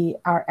see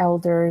our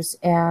elders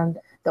and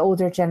the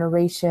older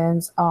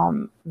generations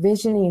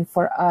visioning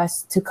for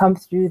us to come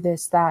through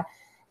this, that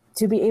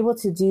to be able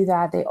to do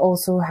that, they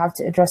also have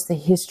to address the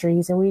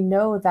histories. And we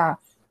know that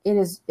it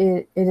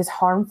is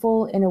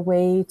harmful in a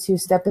way to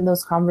step in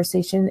those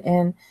conversations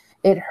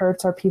it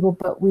hurts our people,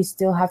 but we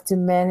still have to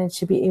manage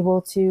to be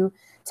able to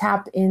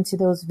tap into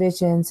those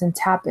visions and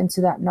tap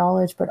into that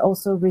knowledge, but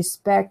also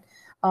respect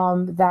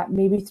that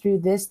maybe through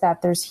this,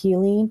 that there's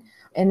healing,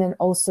 and then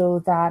also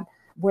that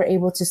we're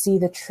able to see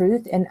the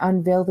truth and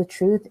unveil the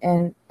truth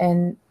and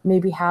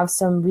maybe have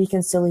some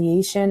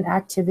reconciliation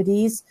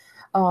activities.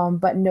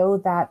 But know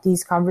that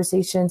these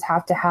conversations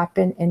have to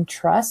happen in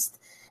trust,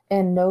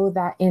 and know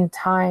that in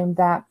time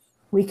that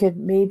we could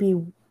maybe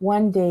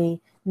one day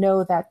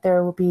know that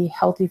there will be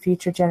healthy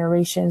future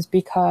generations,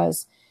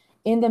 because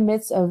in the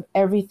midst of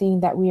everything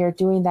that we are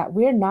doing, that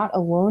we're not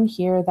alone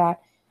here, that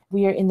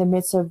we are in the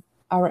midst of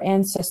our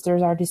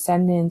ancestors, our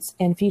descendants,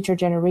 and future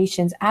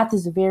generations at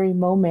this very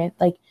moment.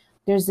 Like,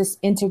 there's this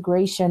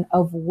integration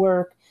of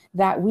work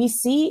that we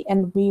see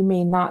and we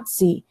may not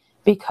see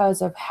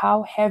because of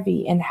how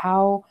heavy and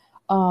how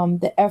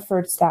the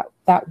efforts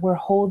that we're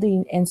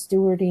holding and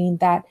stewarding,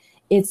 that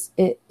it's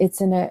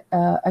an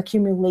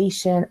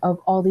accumulation of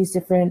all these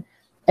different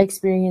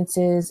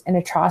experiences and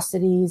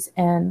atrocities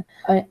and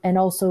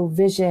also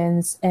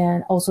visions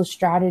and also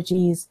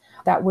strategies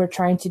that we're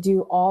trying to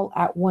do all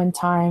at one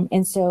time.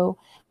 And so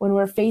when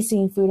we're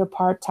facing food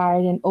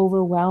apartheid and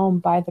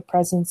overwhelmed by the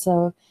presence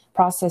of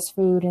processed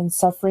food and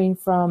suffering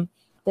from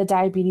the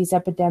diabetes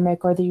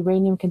epidemic or the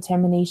uranium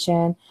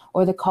contamination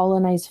or the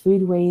colonized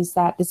foodways,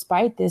 that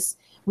despite this,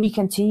 we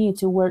continue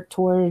to work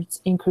towards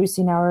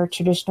increasing our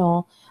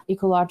traditional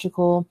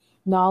ecological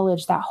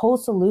knowledge, that whole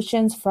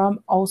solutions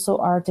from also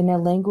our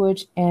Diné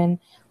language and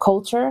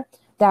culture,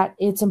 that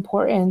it's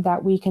important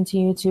that we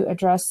continue to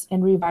address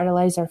and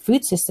revitalize our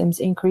food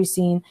systems,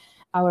 increasing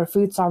our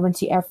food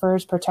sovereignty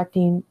efforts,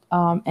 protecting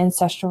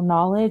ancestral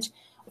knowledge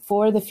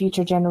for the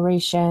future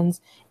generations,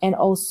 and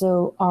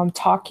also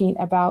talking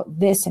about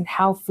this and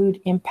how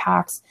food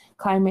impacts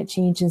climate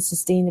change and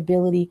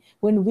sustainability.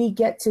 When we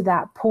get to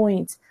that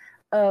point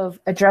of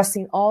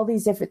addressing all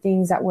these different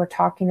things that we're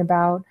talking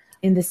about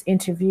in this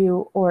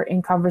interview or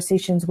in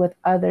conversations with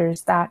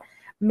others, that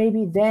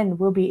maybe then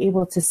we'll be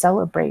able to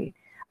celebrate.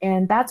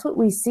 And that's what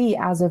we see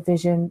as a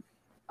vision.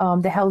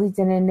 The Healthy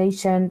Diné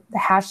Nation, the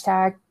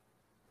hashtag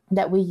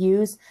that we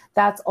use,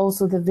 that's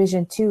also the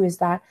vision too, is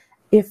that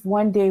if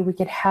one day we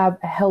could have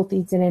a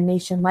healthy Diné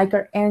Nation like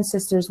our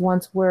ancestors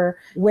once were,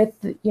 with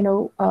the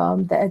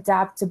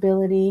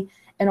adaptability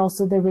and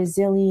also the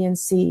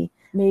resiliency,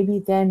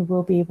 maybe then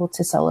we'll be able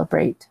to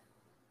celebrate.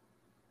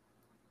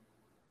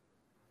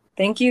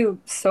 Thank you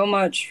so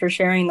much for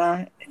sharing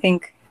that. I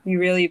think you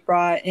really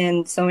brought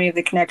in so many of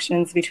the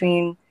connections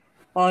between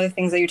all the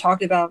things that you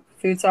talked about: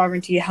 food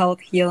sovereignty, health,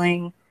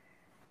 healing,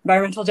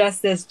 environmental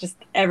justice, just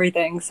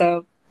everything.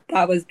 So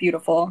that was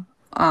beautiful.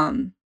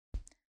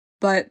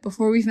 But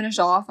before we finish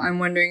off, I'm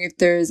wondering if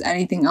there's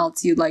anything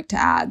else you'd like to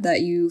add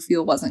that you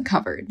feel wasn't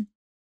covered.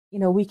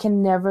 We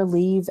can never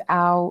leave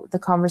out the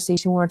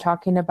conversation when we're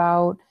talking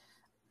about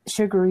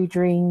sugary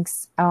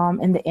drinks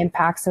and the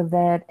impacts of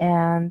that,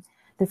 and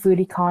the food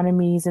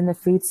economies and the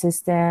food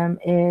system,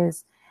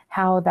 is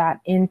how that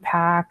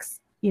impacts,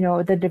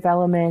 the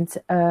development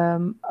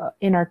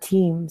in our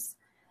teams,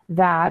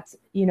 that,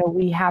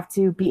 we have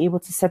to be able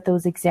to set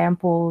those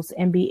examples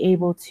and be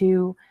able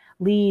to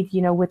lead,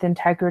 with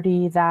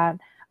integrity, that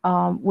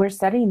we're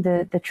setting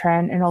the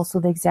trend and also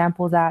the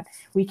example, that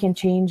we can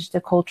change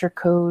the culture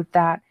code,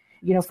 that,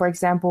 for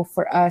example,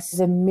 for us,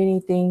 the many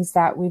things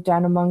that we've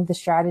done among the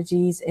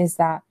strategies is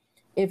that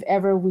if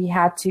ever we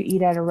had to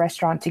eat at a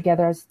restaurant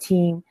together as a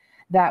team,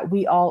 that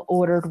we all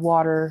ordered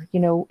water.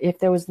 If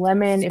there was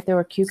lemon, if there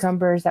were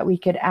cucumbers that we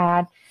could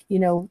add,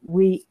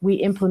 we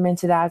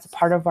implemented that as a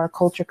part of our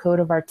culture code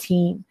of our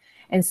team.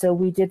 And so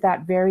we did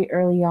that very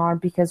early on,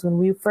 because when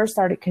we first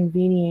started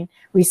convening,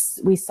 we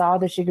saw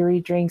the sugary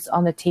drinks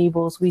on the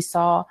tables. We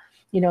saw,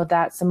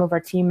 that some of our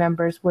team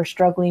members were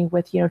struggling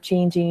with,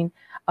 changing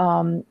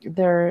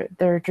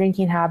their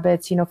drinking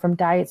habits, from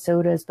diet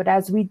sodas. But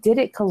as we did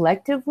it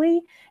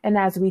collectively, and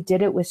as we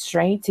did it with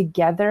strength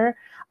together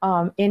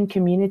in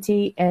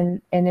community,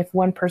 and if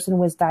one person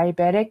was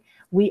diabetic,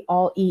 we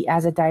all eat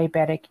as a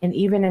diabetic. And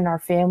even in our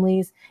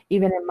families,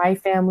 even in my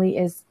family,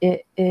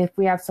 if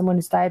we have someone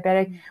who's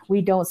diabetic,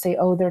 we don't say,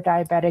 oh, they're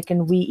diabetic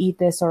and we eat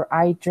this, or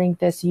I drink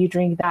this, you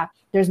drink that.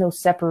 There's no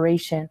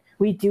separation.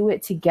 We do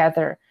it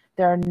together.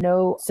 There are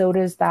no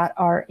sodas that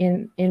are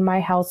in my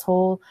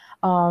household,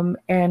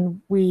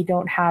 and we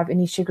don't have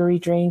any sugary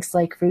drinks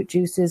like fruit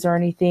juices or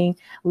anything,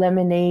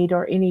 lemonade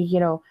or any,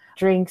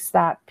 drinks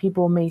that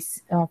people may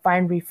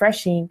find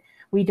refreshing.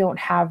 We don't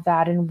have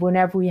that. And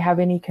whenever we have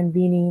any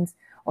convenings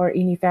or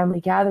any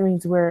family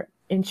gatherings, we're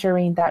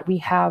ensuring that we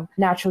have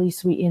naturally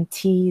sweetened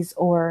teas,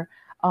 or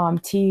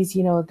teas,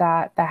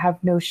 that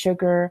have no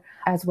sugar,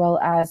 as well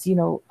as,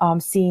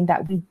 seeing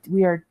that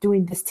we are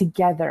doing this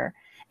together.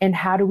 And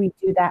how do we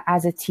do that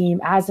as a team,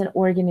 as an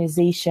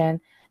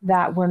organization,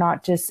 that we're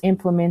not just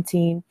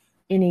implementing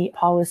any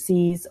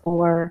policies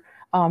or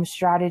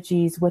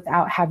strategies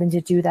without having to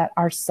do that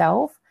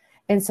ourselves.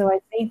 And so I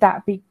think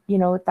that,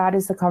 that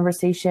is the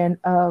conversation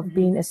of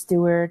being a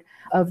steward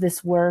of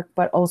this work,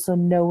 but also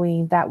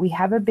knowing that we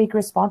have a big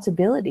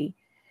responsibility,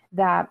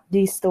 that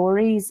these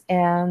stories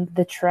and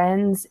the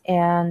trends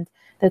and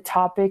the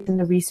topics and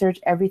the research,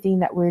 everything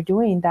that we're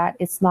doing, that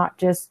it's not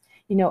just,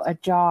 a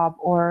job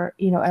or,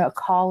 a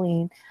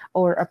calling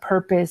or a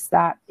purpose,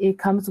 that it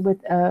comes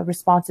with a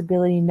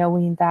responsibility,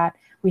 knowing that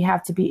we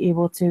have to be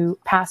able to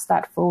pass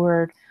that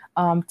forward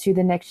to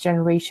the next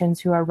generations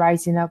who are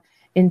rising up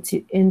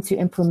into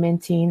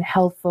implementing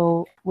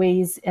healthful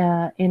ways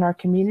in our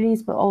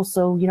communities, but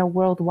also,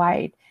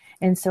 worldwide.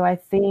 And so I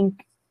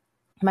think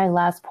my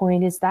last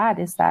point is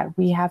that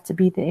we have to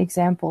be the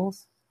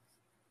examples.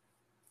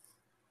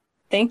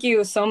 Thank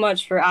you so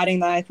much for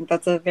adding that. I think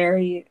that's a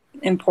very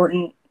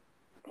important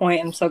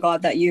point. I'm so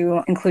glad that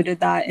you included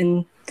that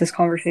in this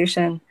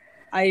conversation.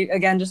 I,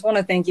 again, just want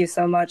to thank you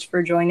so much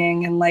for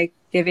joining and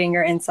giving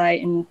your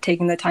insight and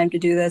taking the time to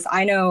do this.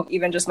 I know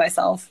even just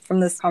myself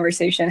from this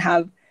conversation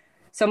have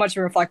so much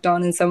to reflect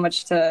on and so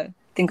much to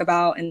think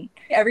about. And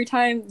every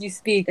time you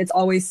speak, it's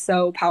always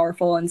so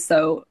powerful and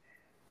so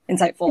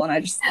insightful. And I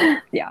just,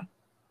 yeah.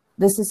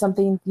 This is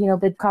something,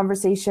 the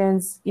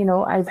conversations,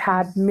 I've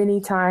had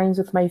many times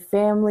with my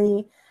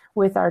family,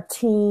 with our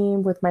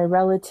team, with my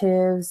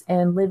relatives,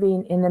 and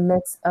living in the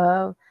midst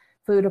of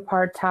food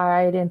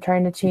apartheid and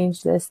trying to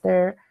change this.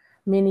 There are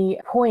many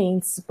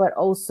points, but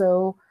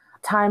also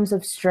times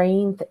of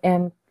strength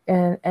and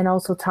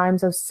also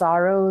times of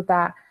sorrow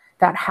that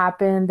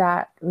happen,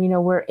 that,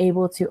 we're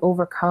able to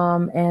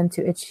overcome and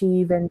to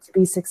achieve and to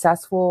be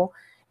successful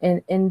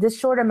in this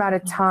short amount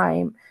of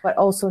time, but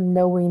also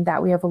knowing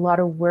that we have a lot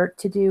of work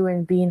to do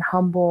and being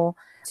humble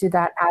to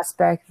that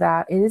aspect,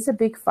 that it is a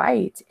big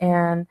fight.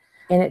 And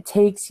it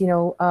takes,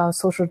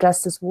 social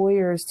justice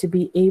warriors to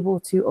be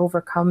able to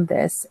overcome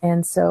this.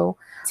 And so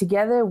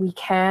together we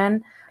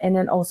can, and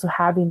then also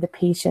having the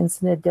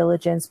patience and the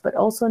diligence, but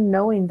also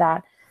knowing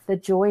that the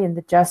joy and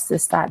the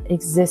justice that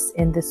exists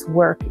in this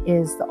work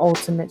is the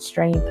ultimate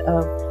strength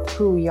of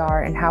who we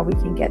are and how we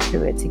can get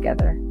through it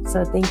together.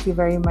 So thank you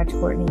very much,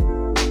 Courtney.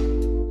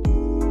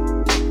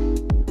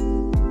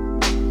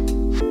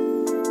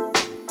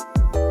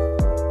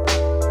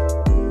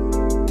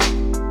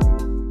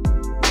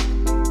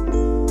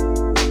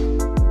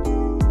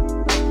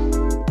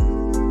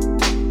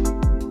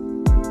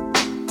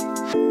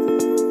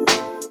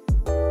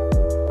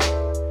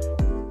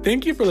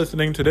 Thank you for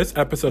listening to this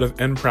episode of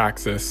In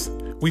Praxis.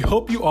 We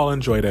hope you all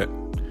enjoyed it.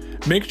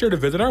 Make sure to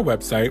visit our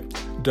website,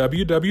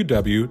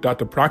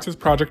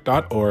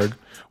 www.thepraxisproject.org,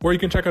 where you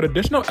can check out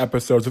additional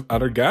episodes of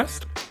other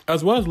guests,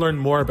 as well as learn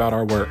more about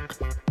our work.